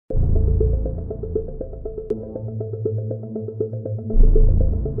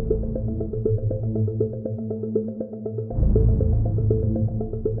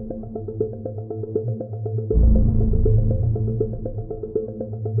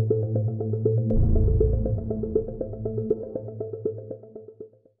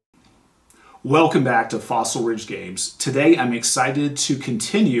Welcome back to Fossil Ridge Games. Today I'm excited to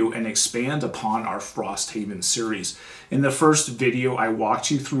continue and expand upon our Frosthaven series. In the first video I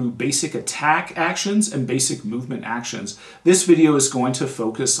walked you through basic attack actions and basic movement actions. This video is going to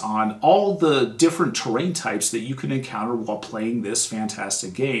focus on all the different terrain types that you can encounter while playing this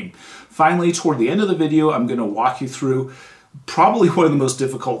fantastic game. Finally, toward the end of the video, I'm going to walk you through probably one of the most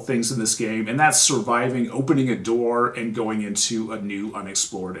difficult things in this game, and that's surviving opening a door and going into a new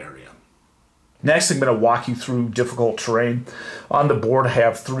unexplored area. Next, I'm going to walk you through difficult terrain. On the board, I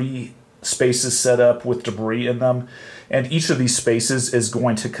have 3 spaces set up with debris in them, and each of these spaces is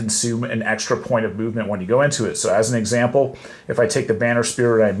going to consume an extra point of movement when you go into it. So as an example, if I take the banner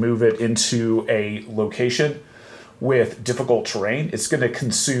spear and I move it into a location with difficult terrain, it's going to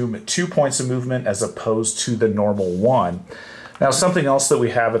consume 2 points of movement as opposed to the normal 1. Now, something else that we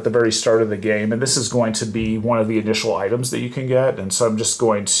have at the very start of the game, and this is going to be one of the initial items that you can get, and so I'm just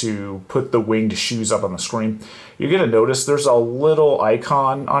going to put the winged shoes up on the screen. You're going to notice there's a little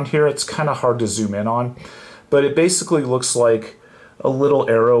icon on here. It's kind of hard to zoom in on, but it basically looks like a little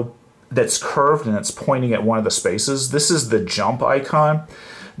arrow that's curved and it's pointing at one of the spaces. This is the jump icon.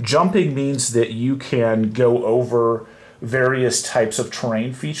 Jumping means that you can go over various types of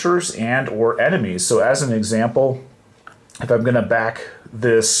terrain features and or enemies. So as an example, if I'm going to back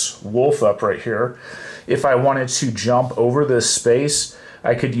this wolf up right here, if I wanted to jump over this space,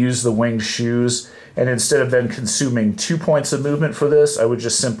 I could use the winged shoes, and instead of then consuming 2 points of movement for this, I would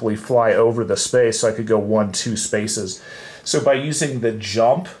just simply fly over the space, so I could go 1-2 spaces. So by using the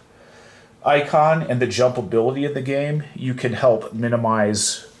jump icon and the jump ability in the game, you can help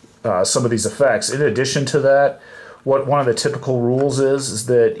minimize some of these effects. In addition to that, what one of the typical rules is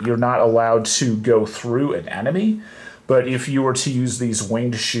that you're not allowed to go through an enemy. But if you were to use these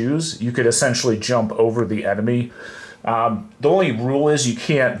winged shoes, you could essentially jump over the enemy. The only rule is you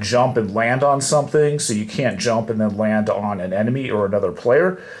can't jump and land on something, so you can't jump and then land on an enemy or another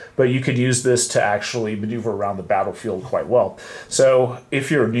player, but you could use this to actually maneuver around the battlefield quite well. So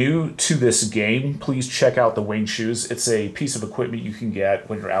if you're new to this game, please check out the winged shoes. It's a piece of equipment you can get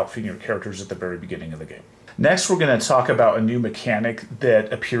when you're outfitting your characters at the very beginning of the game. Next, we're going to talk about a new mechanic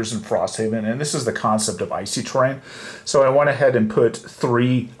that appears in Frosthaven, and this is the concept of icy terrain. So I went ahead and put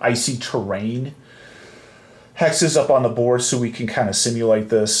 3 icy terrain hexes up on the board so we can kind of simulate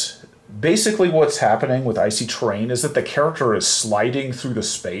this. Basically, what's happening with icy terrain is that the character is sliding through the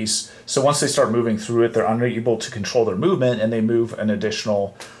space. So once they start moving through it, they're unable to control their movement, and they move an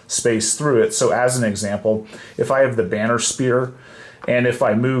additional space through it. So as an example, if I have the banner spear, and if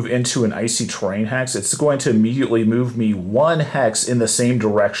I move into an icy terrain hex, it's going to immediately move me 1 hex in the same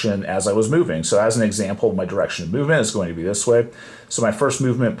direction as I was moving. So as an example, my direction of movement is going to be this way. So my first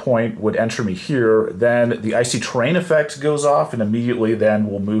movement point would enter me here. Then the icy terrain effect goes off and immediately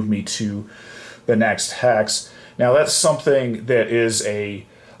then will move me to the next hex. Now that's something that is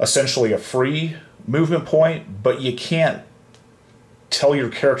essentially a free movement point, but you can't tell your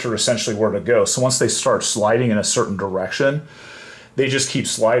character essentially where to go. So once they start sliding in a certain direction, they just keep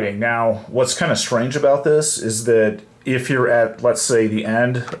sliding. Now, what's kind of strange about this is that if you're at, let's say, the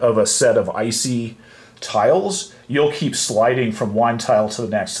end of a set of icy tiles, you'll keep sliding from one tile to the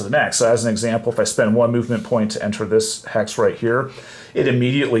next to the next. So as an example, if I spend 1 movement point to enter this hex right here, it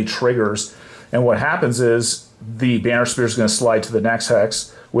immediately triggers. And what happens is the banner spear is going to slide to the next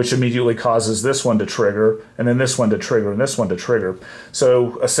hex, which immediately causes this one to trigger, and then this one to trigger, and this one to trigger.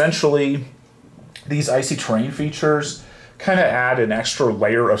 So essentially, these icy terrain features kind of add an extra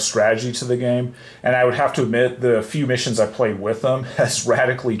layer of strategy to the game, and I would have to admit the few missions I played with them has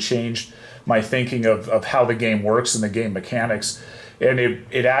radically changed my thinking of how the game works and the game mechanics, and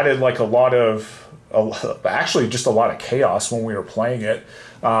it added like actually just a lot of chaos when we were playing it.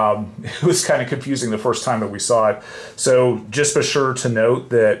 It was kind of confusing the first time that we saw it. So just be sure to note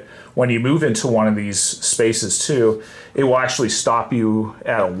that when you move into one of these spaces too, it will actually stop you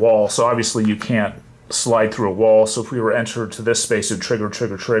at a wall. So obviously you can't slide through a wall. So if we were entered to this space, it would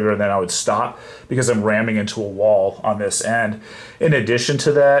trigger, and then I would stop because I'm ramming into a wall on this end. In addition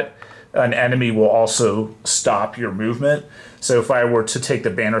to that, an enemy will also stop your movement. So if I were to take the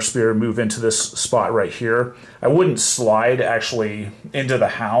banner spear and move into this spot right here, I wouldn't slide actually into the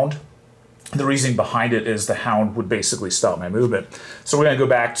hound. The reason behind it is the hound would basically stop my movement. So we're going to go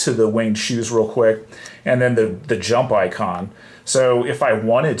back to the winged shoes real quick, and then the jump icon. So if I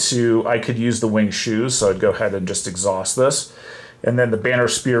wanted to, I could use the winged shoes, so I'd go ahead and just exhaust this. And then the banner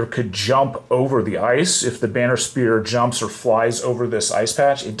spear could jump over the ice. If the banner spear jumps or flies over this ice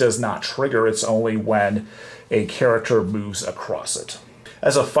patch, it does not trigger. It's only when a character moves across it.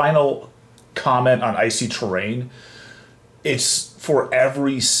 As a final comment on icy terrain, it's for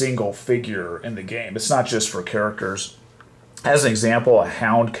every single figure in the game. It's not just for characters. As an example, a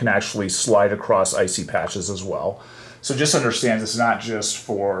hound can actually slide across icy patches as well. So just understand it's not just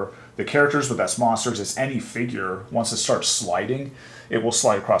for the characters, but that's monsters. It's any figure. Once it starts sliding, it will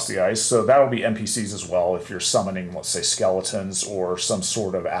slide across the ice. So that'll be NPCs as well. If you're summoning, let's say, skeletons or some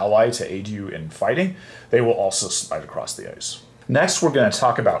sort of ally to aid you in fighting, they will also slide across the ice. Next, we're going to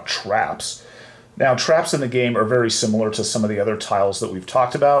talk about traps. Now, traps in the game are very similar to some of the other tiles that we've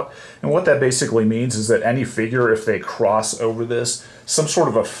talked about. And what that basically means is that any figure, if they cross over this, some sort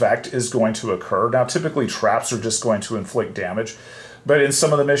of effect is going to occur. Now, typically traps are just going to inflict damage, but in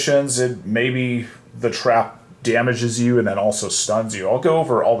some of the missions, maybe the trap damages you and then also stuns you. I'll go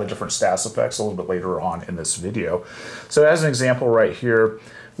over all the different stats effects a little bit later on in this video. So as an example right here,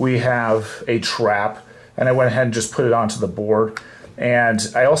 we have a trap, and I went ahead and just put it onto the board.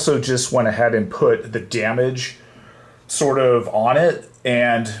 And I also just went ahead and put the damage sort of on it.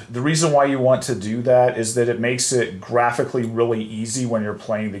 And the reason why you want to do that is that it makes it graphically really easy when you're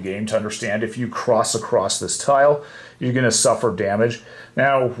playing the game to understand if you cross across this tile, you're going to suffer damage.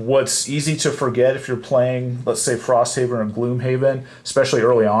 Now, what's easy to forget if you're playing, let's say, Frosthaven or Gloomhaven, especially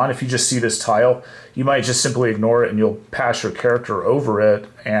early on, if you just see this tile, you might just simply ignore it and you'll pass your character over it.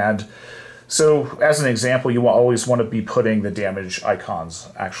 And so, as an example, you will always want to be putting the damage icons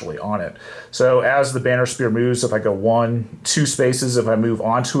actually on it. So, as the banner spear moves, if I go 1, 2 spaces, if I move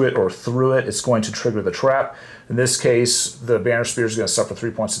onto it or through it, it's going to trigger the trap. In this case, the banner spear is going to suffer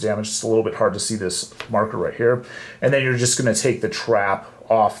 3 points of damage. It's a little bit hard to see this marker right here. And then you're just going to take the trap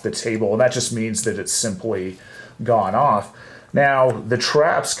off the table, and that just means that it's simply gone off. Now, the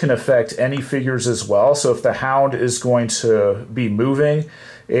traps can affect any figures as well. So if the hound is going to be moving,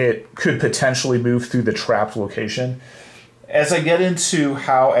 it could potentially move through the trapped location. As I get into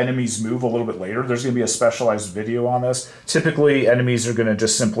how enemies move a little bit later, there's going to be a specialized video on this. Typically, enemies are going to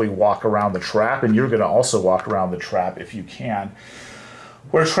just simply walk around the trap, and you're going to also walk around the trap if you can.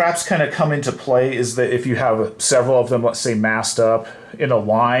 Where traps kind of come into play is that if you have several of them, let's say, massed up in a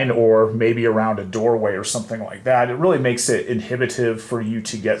line or maybe around a doorway or something like that, it really makes it inhibitive for you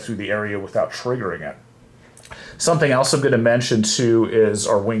to get through the area without triggering it. Something else I'm going to mention too is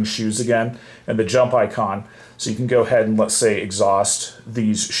our winged shoes again and the jump icon. So you can go ahead and, let's say, exhaust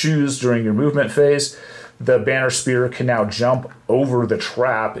these shoes during your movement phase. The banner spear can now jump over the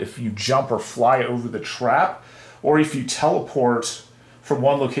trap if you jump or fly over the trap, or if you teleport from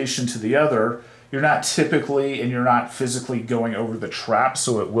one location to the other, you're not typically and you're not physically going over the trap,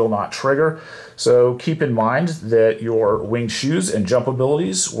 so it will not trigger. So keep in mind that your winged shoes and jump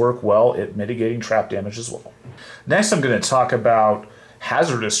abilities work well at mitigating trap damage as well. Next, I'm going to talk about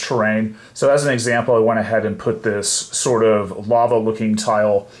hazardous terrain. So as an example, I went ahead and put this sort of lava-looking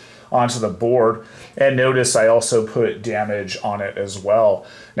tile onto the board, and notice I also put damage on it as well.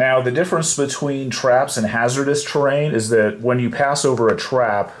 Now, the difference between traps and hazardous terrain is that when you pass over a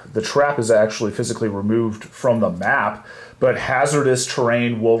trap, the trap is actually physically removed from the map, but hazardous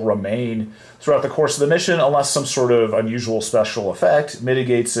terrain will remain throughout the course of the mission unless some sort of unusual special effect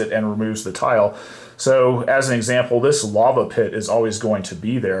mitigates it and removes the tile. So, as an example, this lava pit is always going to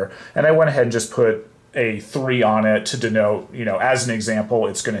be there, and I went ahead and just put a 3 on it to denote, as an example,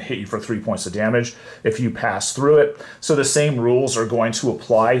 it's going to hit you for 3 points of damage if you pass through it. So the same rules are going to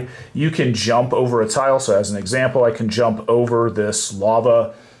apply. You can jump over a tile. So as an example, I can jump over this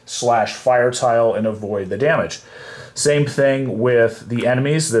lava/fire tile and avoid the damage. Same thing with the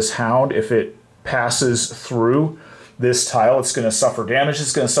enemies. This hound, if it passes through this tile, it's going to suffer damage.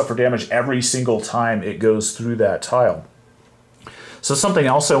 It's going to suffer damage every single time it goes through that tile. So something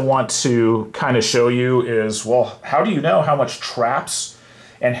else I want to kind of show you is, well, how do you know how much traps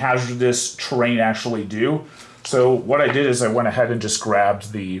and hazardous terrain actually do? So what I did is I went ahead and just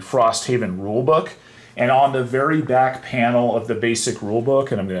grabbed the Frosthaven rulebook, and on the very back panel of the basic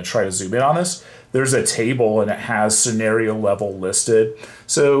rulebook, and I'm going to try to zoom in on this, there's a table and it has scenario level listed.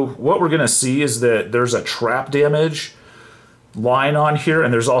 So what we're going to see is that there's a trap damage line on here,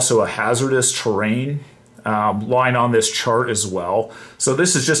 and there's also a hazardous terrain line on this chart as well. So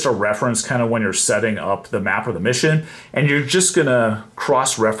this is just a reference kind of when you're setting up the map or the mission, and you're just gonna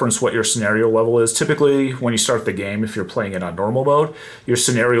cross-reference what your scenario level is. Typically when you start the game, if you're playing it on normal mode, your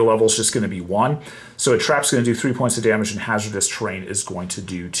scenario level is just going to be 1. So a trap's going to do 3 points of damage, and hazardous terrain is going to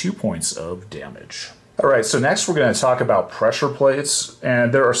do 2 points of damage. Alright, so next we're going to talk about pressure plates,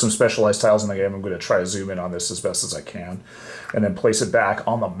 and there are some specialized tiles in the game. I'm going to try to zoom in on this as best as I can and then place it back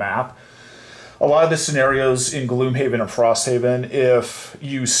on the map. A lot of the scenarios in Gloomhaven and Frosthaven, if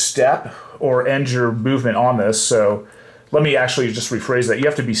you step or end your movement on this, so let me actually just rephrase that. You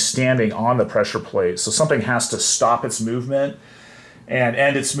have to be standing on the pressure plate. So something has to stop its movement and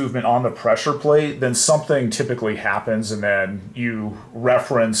end its movement on the pressure plate. Then something typically happens, and then you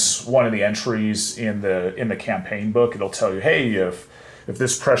reference one of the entries in the campaign book. It'll tell you, hey, if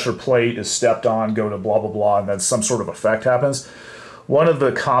this pressure plate is stepped on, go to blah, blah, blah, and then some sort of effect happens. One of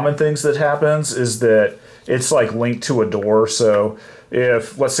the common things that happens is that it's like linked to a door. So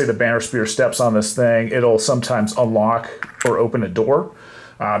if, let's say, the banner spear steps on this thing, it'll sometimes unlock or open a door.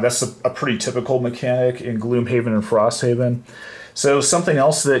 That's a pretty typical mechanic in Gloomhaven and Frosthaven. So something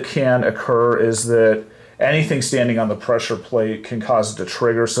else that can occur is that anything standing on the pressure plate can cause it to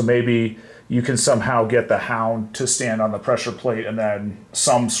trigger. So maybe you can somehow get the Hound to stand on the pressure plate and then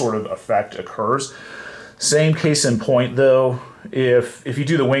some sort of effect occurs. Same case in point, though. If you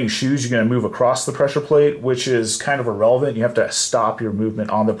do the winged shoes, you're going to move across the pressure plate, which is kind of irrelevant. You have to stop your movement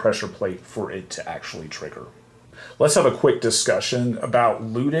on the pressure plate for it to actually trigger. Let's have a quick discussion about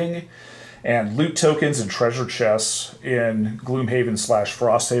looting and loot tokens and treasure chests in Gloomhaven /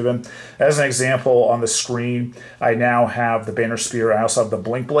 Frosthaven. As an example, on the screen, I now have the Banner Spear. I also have the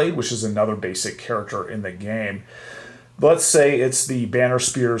Blink Blade, which is another basic character in the game. Let's say it's the Banner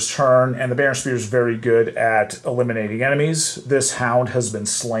Spear's turn, and the Banner Spear is very good at eliminating enemies. This Hound has been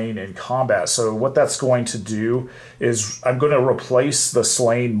slain in combat. So what that's going to do is I'm going to replace the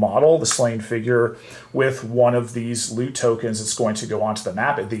slain model, the slain figure, with one of these loot tokens. It's going to go onto the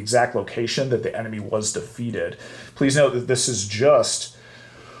map at the exact location that the enemy was defeated. Please note that this is just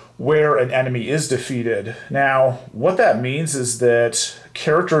where an enemy is defeated. Now, what that means is that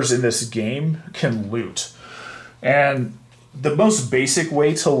characters in this game can loot. And the most basic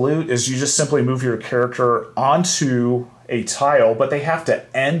way to loot is you just simply move your character onto a tile, but they have to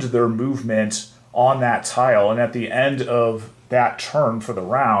end their movement on that tile. And at the end of that turn for the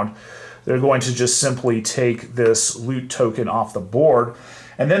round, they're going to just simply take this loot token off the board,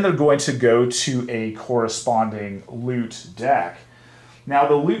 and then they're going to go to a corresponding loot deck. Now,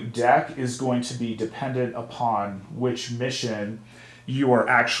 the loot deck is going to be dependent upon which mission you are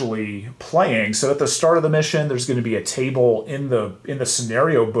actually playing. So at the start of the mission, there's going to be a table in the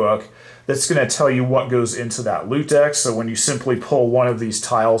scenario book that's going to tell you what goes into that loot deck. So when you simply pull one of these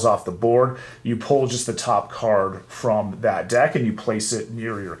tiles off the board, you pull just the top card from that deck and you place it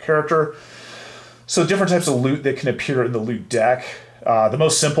near your character. So different types of loot that can appear in the loot deck. The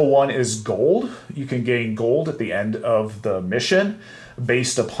most simple one is gold. You can gain gold at the end of the mission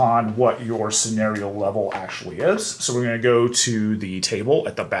based upon what your scenario level actually is. So we're going to go to the table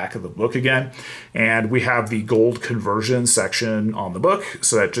at the back of the book again, and we have the gold conversion section on the book.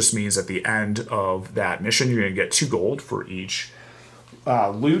 So that just means at the end of that mission, you're going to get 2 gold for each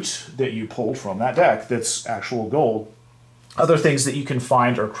loot that you pulled from that deck that's actual gold. Other things that you can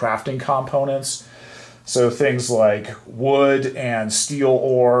find are crafting components. So things like wood and steel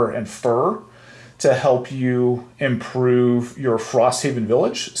ore and fur to help you improve your Frosthaven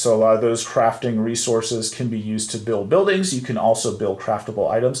village. So a lot of those crafting resources can be used to build buildings. You can also build craftable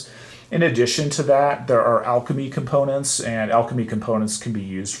items. In addition to that, there are alchemy components, and alchemy components can be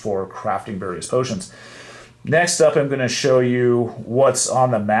used for crafting various potions. Next up, I'm going to show you what's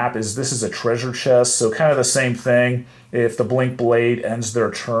on the map. This is a treasure chest, so kind of the same thing. If the Blink Blade ends their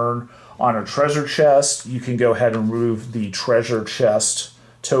turn on a treasure chest, you can go ahead and remove the treasure chest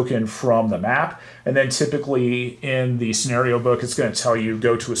token from the map, and then typically in the scenario book it's going to tell you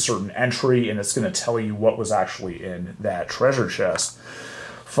go to a certain entry and it's going to tell you what was actually in that treasure chest.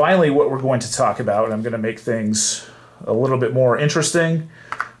 Finally, what we're going to talk about, and I'm going to make things a little bit more interesting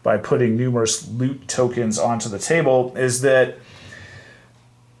by putting numerous loot tokens onto the table, is that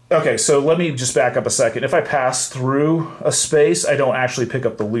okay, so let me just back up a second. If I pass through a space, I don't actually pick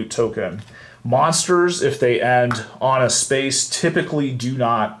up the loot token. Monsters, if they end on a space, typically do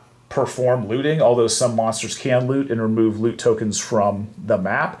not perform looting, although some monsters can loot and remove loot tokens from the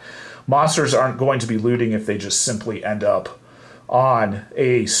map. Monsters aren't going to be looting if they just simply end up on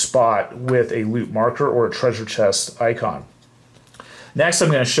a spot with a loot marker or a treasure chest icon. Next, I'm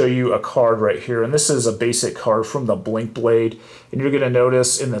going to show you a card right here, and this is a basic card from the Blink Blade, and you're going to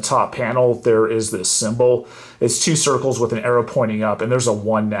notice in the top panel there is this symbol. It's 2 circles with an arrow pointing up, and there's a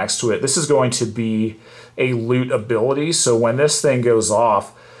 1 next to it. This is going to be a loot ability, so when this thing goes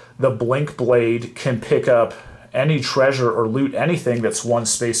off, the Blink Blade can pick up any treasure or loot anything that's 1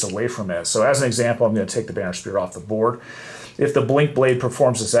 space away from it. So as an example, I'm going to take the Banner Spear off the board. If the Blink Blade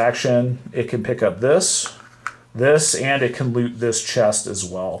performs this action, it can pick up this, and it can loot this chest as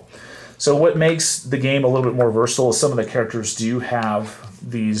well. So what makes the game a little bit more versatile is some of the characters do have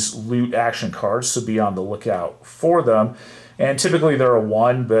these loot action cards, so be on the lookout for them. And typically they're a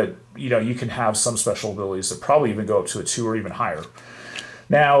 1, but you can have some special abilities that probably even go up to a 2 or even higher.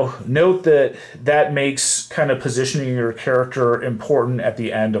 Now, note that makes kind of positioning your character important at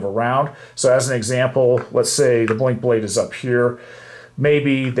the end of a round. So as an example, let's say the Blink Blade is up here.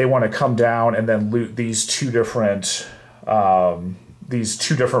 Maybe they want to come down and then loot these two different ones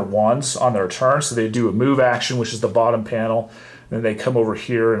on their turn. So they do a move action, which is the bottom panel. Then they come over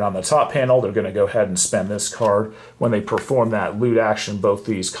here, and on the top panel, they're going to go ahead and spend this card. When they perform that loot action, both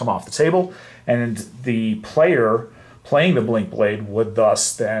these come off the table, and the player playing the Blink Blade would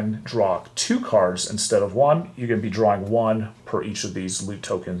thus then draw 2 cards instead of 1. You're going to be drawing 1 per each of these loot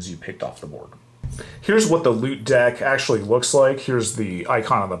tokens you picked off the board. Here's what the loot deck actually looks like. Here's the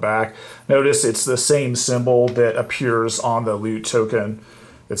icon on the back. Notice it's the same symbol that appears on the loot token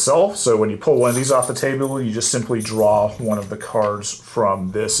itself. So when you pull one of these off the table, you just simply draw one of the cards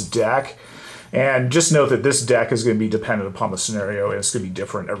from this deck. And just note that this deck is going to be dependent upon the scenario, and it's going to be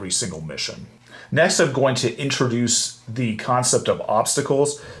different every single mission. Next, I'm going to introduce the concept of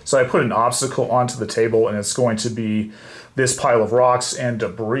obstacles. So I put an obstacle onto the table, and it's going to be this pile of rocks and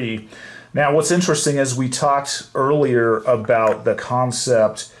debris. Now, what's interesting is we talked earlier about the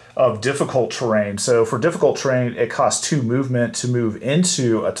concept of difficult terrain. So for difficult terrain, it costs 2 movement to move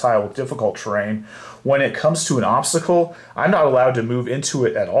into a tile with difficult terrain. When it comes to an obstacle, I'm not allowed to move into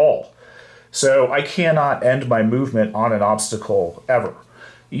it at all. So I cannot end my movement on an obstacle ever,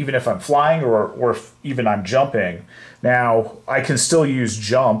 even if I'm flying or if even I'm jumping. Now, I can still use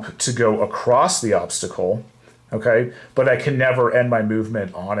jump to go across the obstacle, okay? But I can never end my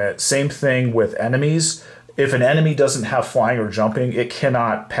movement on it. Same thing with enemies. If an enemy doesn't have flying or jumping, it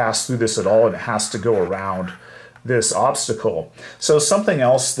cannot pass through this at all, and it has to go around this obstacle. So something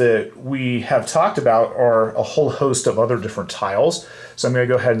else that we have talked about are a whole host of other different tiles. So I'm going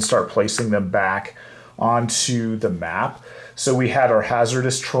to go ahead and start placing them back onto the map. So we had our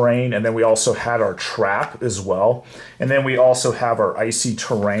hazardous terrain, and then we also had our trap as well. And then we also have our icy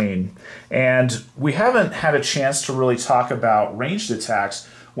terrain. And we haven't had a chance to really talk about ranged attacks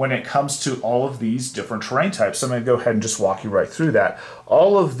when it comes to all of these different terrain types. So I'm going to go ahead and just walk you right through that.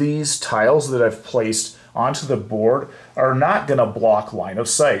 All of these tiles that I've placed onto the board are not going to block line of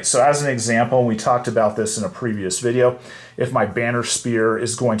sight. So as an example, and we talked about this in a previous video, if my banner spear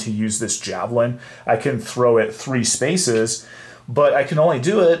is going to use this javelin, I can throw it 3 spaces, but I can only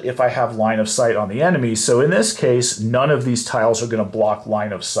do it if I have line of sight on the enemy. So in this case, none of these tiles are going to block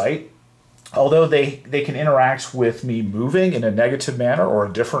line of sight. Although they can interact with me moving in a negative manner or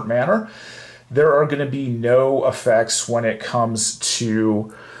a different manner, there are going to be no effects when it comes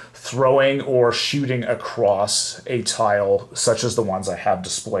to throwing or shooting across a tile such as the ones I have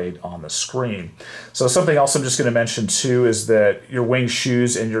displayed on the screen. So something else I'm just going to mention too is that your wing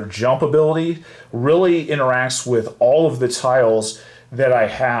shoes and your jump ability really interacts with all of the tiles that I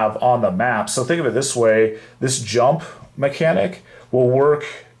have on the map. So think of it this way, this jump mechanic will work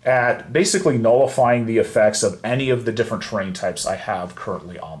at basically nullifying the effects of any of the different terrain types I have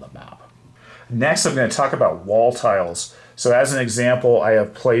currently on the map. Next, I'm going to talk about wall tiles. So as an example, I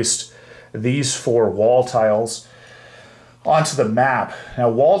have placed these 4 wall tiles onto the map. Now,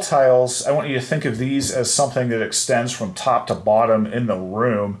 wall tiles, I want you to think of these as something that extends from top to bottom in the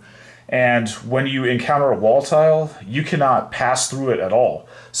room. And when you encounter a wall tile, you cannot pass through it at all.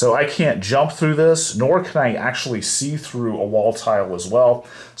 So I can't jump through this, nor can I actually see through a wall tile as well.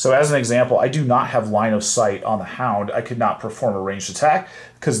 So as an example, I do not have line of sight on the Hound. I could not perform a ranged attack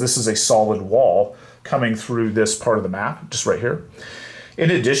because this is a solid wall coming through this part of the map, just right here.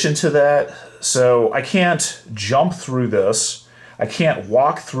 In addition to that, so I can't jump through this. I can't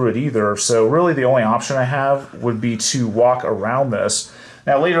walk through it either. So really the only option I have would be to walk around this.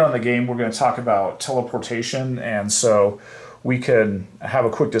 Now later on in the game, we're going to talk about teleportation, and so we can have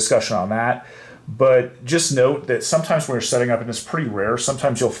a quick discussion on that. But just note that sometimes when you're setting up, and it's pretty rare,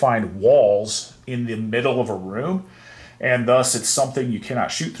 sometimes you'll find walls in the middle of a room, and thus it's something you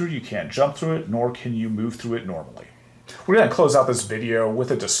cannot shoot through, you can't jump through it, nor can you move through it normally. We're going to close out this video with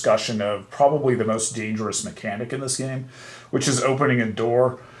a discussion of probably the most dangerous mechanic in this game, which is opening a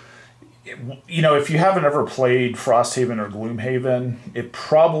door. You know, if you haven't ever played Frosthaven or Gloomhaven, it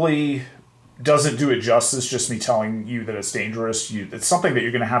probably doesn't do it justice, just me telling you that it's dangerous. It's something that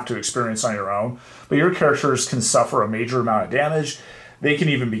you're going to have to experience on your own. But your characters can suffer a major amount of damage. They can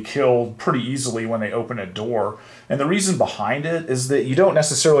even be killed pretty easily when they open a door. And the reason behind it is that you don't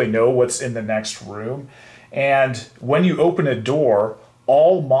necessarily know what's in the next room. And when you open a door,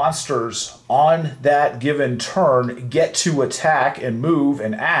 all monsters on that given turn get to attack and move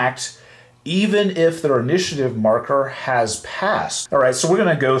and act, even if their initiative marker has passed. All right, so we're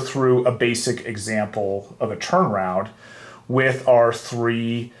going to go through a basic example of a turnaround with our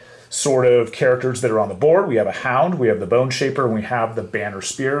three sort of characters that are on the board. We have a Hound, we have the Bone Shaper, and we have the Banner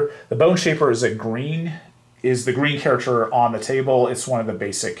Spear. The Bone Shaper is the green character on the table. It's one of the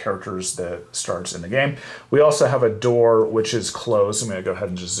basic characters that starts in the game. We also have a door which is closed. I'm going to go ahead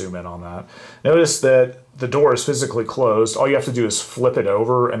and just zoom in on that. Notice that the door is physically closed. All you have to do is flip it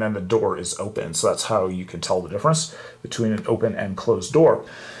over and then the door is open. So that's how you can tell the difference between an open and closed door.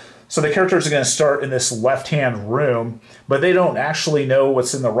 So the characters are going to start in this left-hand room, but they don't actually know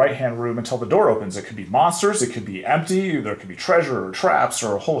what's in the right-hand room until the door opens. It could be monsters, it could be empty, there could be treasure or traps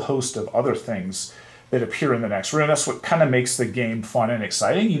or a whole host of other things that appear in the next room. That's what kind of makes the game fun and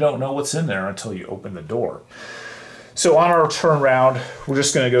exciting. You don't know what's in there until you open the door. So on our turn round, we're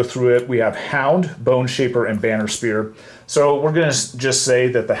just going to go through it. We have Hound, Bone Shaper, and Banner Spear. So we're going to just say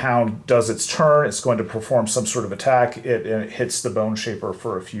that the Hound does its turn. It's going to perform some sort of attack. It hits the Bone Shaper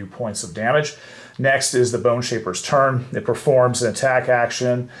for a few points of damage. Next is the Bone Shaper's turn. It performs an attack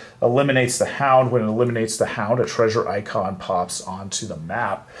action, eliminates the Hound. When it eliminates the Hound, a treasure icon pops onto the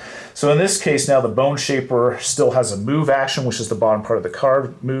map. So in this case now the Bone Shaper still has a move action, which is the bottom part of the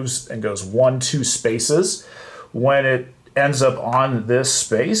card, moves and goes 1-2 spaces. When it ends up on this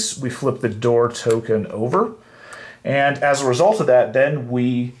space, we flip the door token over. And as a result of that, then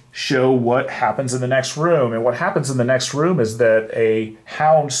we show what happens in the next room. And what happens in the next room is that a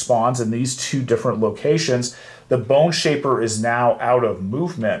Hound spawns in these two different locations. The Bone Shaper is now out of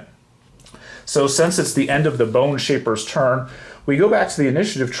movement. So since it's the end of the Bone Shaper's turn, we go back to the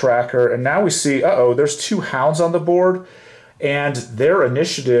initiative tracker and now we see, uh-oh, there's two Hounds on the board. And their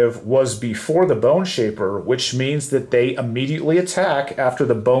initiative was before the Bone Shaper, which means that they immediately attack after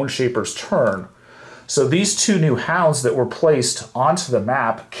the Bone Shaper's turn. So these two new Hounds that were placed onto the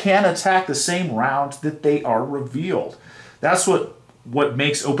map can attack the same round that they are revealed. That's what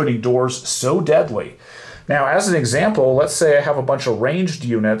makes opening doors so deadly. Now, as an example, let's say I have a bunch of ranged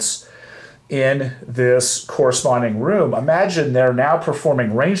units in this corresponding room. Imagine they're now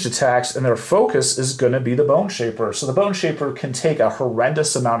performing ranged attacks and their focus is going to be the Bone Shaper. So the Bone Shaper can take a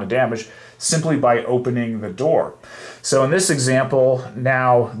horrendous amount of damage simply by opening the door. So in this example,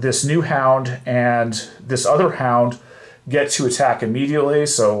 now this new Hound and this other Hound get to attack immediately.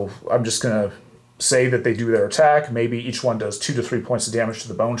 So I'm just going to say that they do their attack. Maybe each one does 2 to 3 points of damage to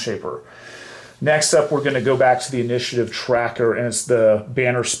the Bone Shaper. Next up, we're going to go back to the initiative tracker, and it's the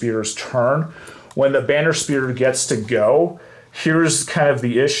Banner Spear's turn. When the Banner Spear gets to go, here's kind of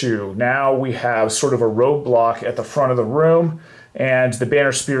the issue. Now we have sort of a roadblock at the front of the room, and the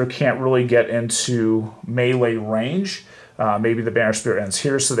Banner Spear can't really get into melee range. Maybe the Banner Spear ends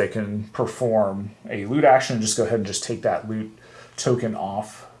here so they can perform a loot action and just go ahead and just take that loot token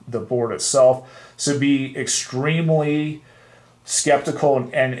off the board itself. So be extremely skeptical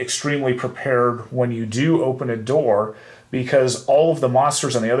and extremely prepared when you do open a door, because all of the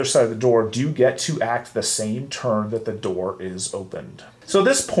monsters on the other side of the door do get to act the same turn that the door is opened. So at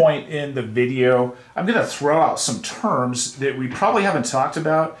this point in the video, I'm going to throw out some terms that we probably haven't talked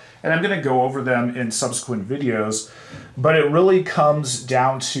about, and I'm going to go over them in subsequent videos, but it really comes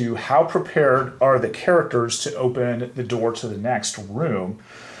down to how prepared are the characters to open the door to the next room.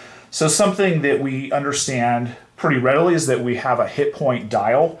 So something that we understand pretty readily is that we have a hit point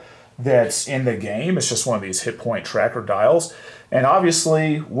dial that's in the game. It's just one of these hit point tracker dials. And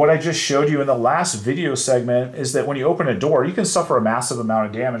obviously, what I just showed you in the last video segment is that when you open a door, you can suffer a massive amount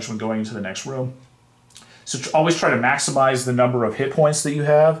of damage when going into the next room. So always try to maximize the number of hit points that you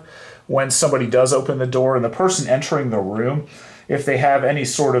have when somebody does open the door. And the person entering the room, if they have any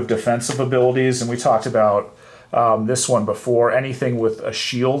sort of defensive abilities, and we talked about this one before, anything with a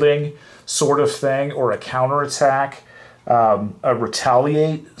shielding sort of thing or a counterattack, a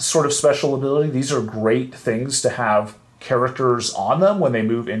retaliate sort of special ability. These are great things to have characters on them when they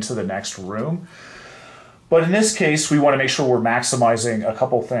move into the next room. But in this case, we want to make sure we're maximizing a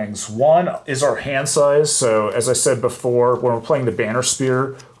couple things. One is our hand size. So as I said before, when we're playing the Banner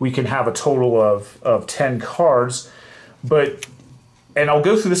Spear, we can have a total of 10 cards. And I'll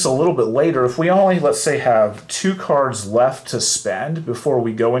go through this a little bit later. If we only, let's say, have 2 cards left to spend before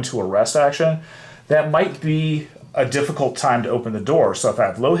we go into a rest action, that might be a difficult time to open the door. So if I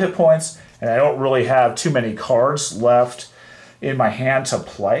have low hit points and I don't really have too many cards left in my hand to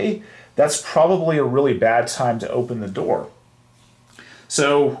play, that's probably a really bad time to open the door.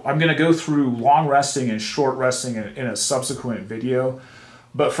 So I'm going to go through long resting and short resting in a subsequent video.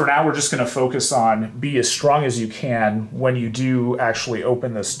 But for now, we're just going to focus on be as strong as you can when you do actually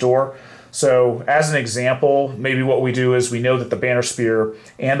open this door. So as an example, maybe what we do is we know that the Banner Spear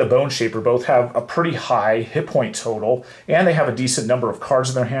and the Bone Shaper both have a pretty high hit point total, and they have a decent number of cards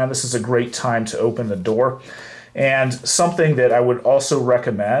in their hand. This is a great time to open the door. And something that I would also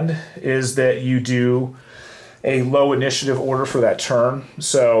recommend is that you do a low initiative order for that turn.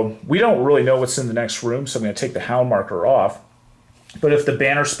 So we don't really know what's in the next room, so I'm going to take the Hound marker off. But if the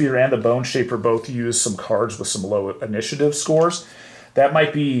Banner Spear and the Bone Shaper both use some cards with some low initiative scores, that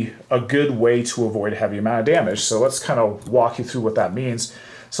might be a good way to avoid a heavy amount of damage. So let's kind of walk you through what that means.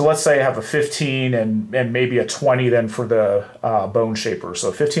 So let's say I have a 15 and maybe a 20 then for the Bone Shaper.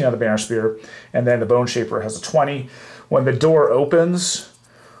 So 15 on the Banner Spear, and then the Bone Shaper has a 20. When the door opens,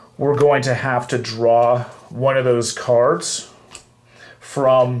 we're going to have to draw one of those cards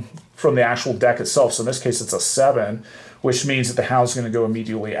from the actual deck itself. So in this case, it's a 7, which means that the Hound's going to go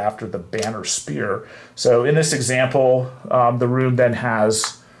immediately after the Banner Spear. So in this example, the room then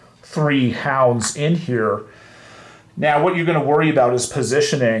has 3 Hounds in here. Now, what you're going to worry about is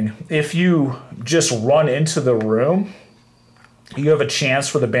positioning. If you just run into the room, you have a chance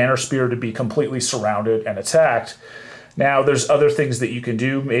for the Banner Spear to be completely surrounded and attacked. Now, there's other things that you can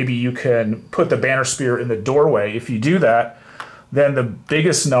do. Maybe you can put the Banner Spear in the doorway. If you do that, then the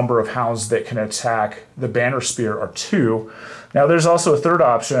biggest number of Hounds that can attack the Banner Spear are 2. Now, there's also a third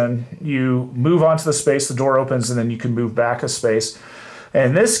option. You move onto the space, the door opens, and then you can move back a space. And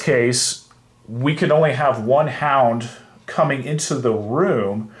in this case, we can only have 1 Hound coming into the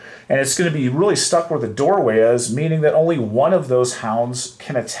room, and it's going to be really stuck where the doorway is, meaning that only one of those Hounds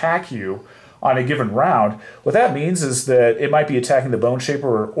can attack you on a given round. What that means is that it might be attacking the Bone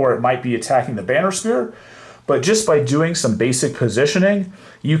Shaper or it might be attacking the Banner Spear, but just by doing some basic positioning,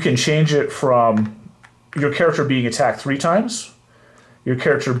 you can change it from your character being attacked 3 times, your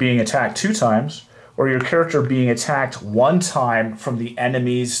character being attacked 2 times, or your character being attacked 1 time from the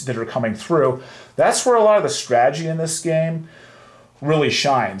enemies that are coming through. That's where a lot of the strategy in this game really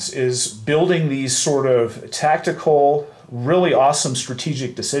shines, is building these sort of tactical, really awesome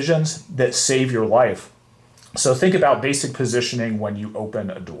strategic decisions that save your life. So think about basic positioning when you open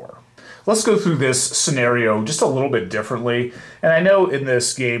a door. Let's go through this scenario just a little bit differently. And I know in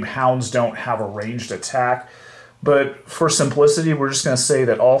this game, Hounds don't have a ranged attack, but for simplicity, we're just going to say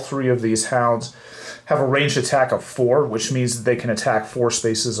that all 3 of these Hounds have a ranged attack of 4, which means that they can attack 4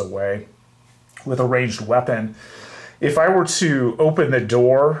 spaces away with a ranged weapon. If I were to open the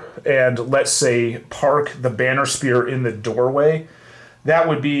door and, let's say, park the Banner Spear in the doorway, that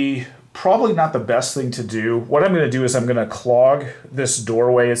would be probably not the best thing to do. What I'm going to do is I'm going to clog this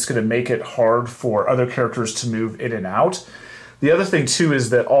doorway. It's going to make it hard for other characters to move in and out. The other thing, too,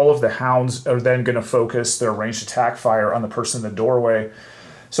 is that all of the Hounds are then going to focus their ranged attack fire on the person in the doorway.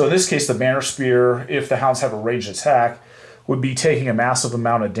 So in this case, the Banner Spear, if the Hounds have a ranged attack, would be taking a massive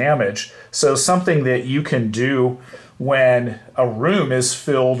amount of damage. So something that you can do when a room is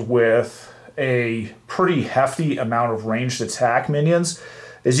filled with a pretty hefty amount of ranged attack minions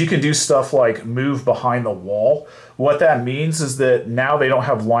is you can do stuff like move behind the wall. What that means is that now they don't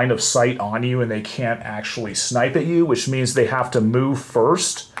have line of sight on you and they can't actually snipe at you, which means they have to move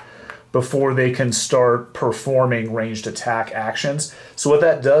first before they can start performing ranged attack actions. So what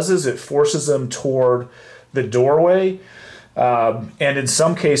that does is it forces them toward the doorway. And in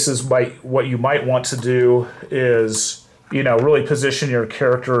some cases, what you might want to do is, really position your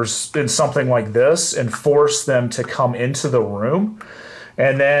characters in something like this and force them to come into the room.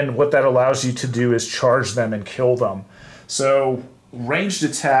 And then what that allows you to do is charge them and kill them. So ranged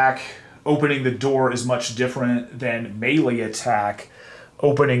attack, opening the door, is much different than melee attack,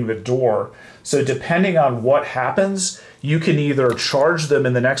 opening the door. So depending on what happens, you can either charge them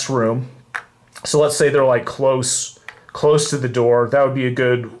in the next room. So let's say they're like close to the door. That would be a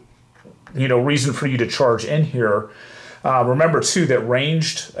good, reason for you to charge in here. Remember too that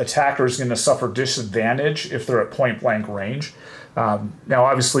ranged attackers are going to suffer disadvantage if they're at point blank range. Now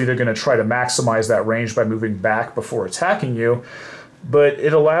obviously they're going to try to maximize that range by moving back before attacking you, but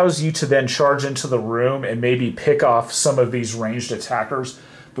it allows you to then charge into the room and maybe pick off some of these ranged attackers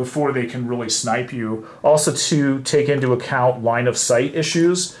before they can really snipe you. Also to take into account line of sight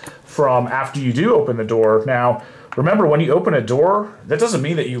issues from after you do open the door. Now, remember, when you open a door, that doesn't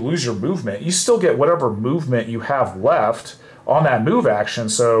mean that you lose your movement. You still get whatever movement you have left on that move action.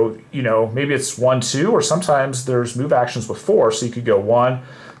 So, maybe it's 1, 2, or sometimes there's move actions with 4. So you could go 1,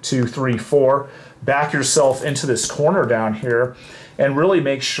 2, 3, 4, back yourself into this corner down here, and really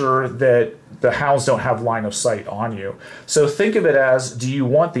make sure that the Hounds don't have line of sight on you. So think of it as, do you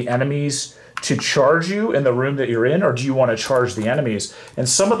want the enemies to charge you in the room that you're in, or do you want to charge the enemies? And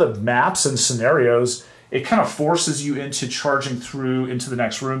some of the maps and scenarios, it kind of forces you into charging through into the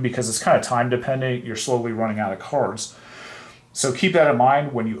next room because it's kind of time dependent. You're slowly running out of cards. So keep that in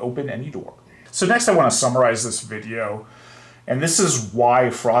mind when you open any door. So next I want to summarize this video. And this is why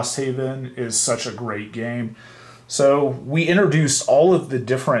Frosthaven is such a great game. So we introduced all of the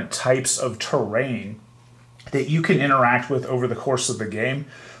different types of terrain that you can interact with over the course of the game.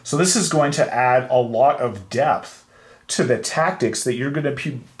 So this is going to add a lot of depth to the tactics that you're going to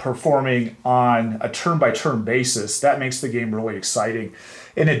be performing on a turn-by-turn basis. That makes the game really exciting.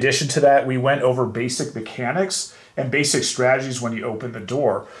 In addition to that, we went over basic mechanics and basic strategies when you open the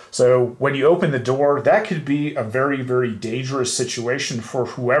door. So when you open the door, that could be a very, very dangerous situation for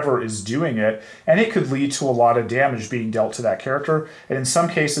whoever is doing it, and it could lead to a lot of damage being dealt to that character, and in some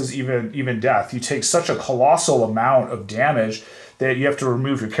cases even death. You take such a colossal amount of damage that you have to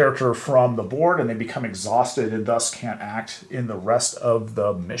remove your character from the board, and they become exhausted and thus can't act in the rest of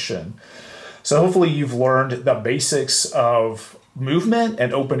the mission. So hopefully you've learned the basics of movement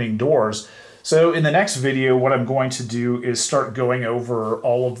and opening doors. So in the next video, what I'm going to do is start going over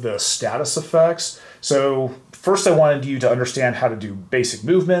all of the status effects. So first I wanted you to understand how to do basic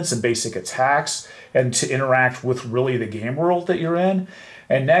movements and basic attacks and to interact with really the game world that you're in.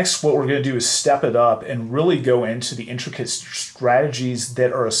 And next, what we're going to do is step it up and really go into the intricate strategies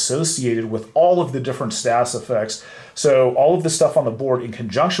that are associated with all of the different status effects. So all of the stuff on the board in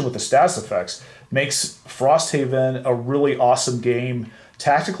conjunction with the status effects makes Frosthaven a really awesome game.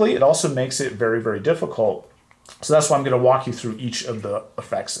 Tactically, it also makes it very, very difficult. So that's why I'm going to walk you through each of the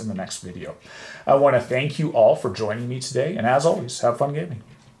effects in the next video. I want to thank you all for joining me today, and as always, have fun gaming.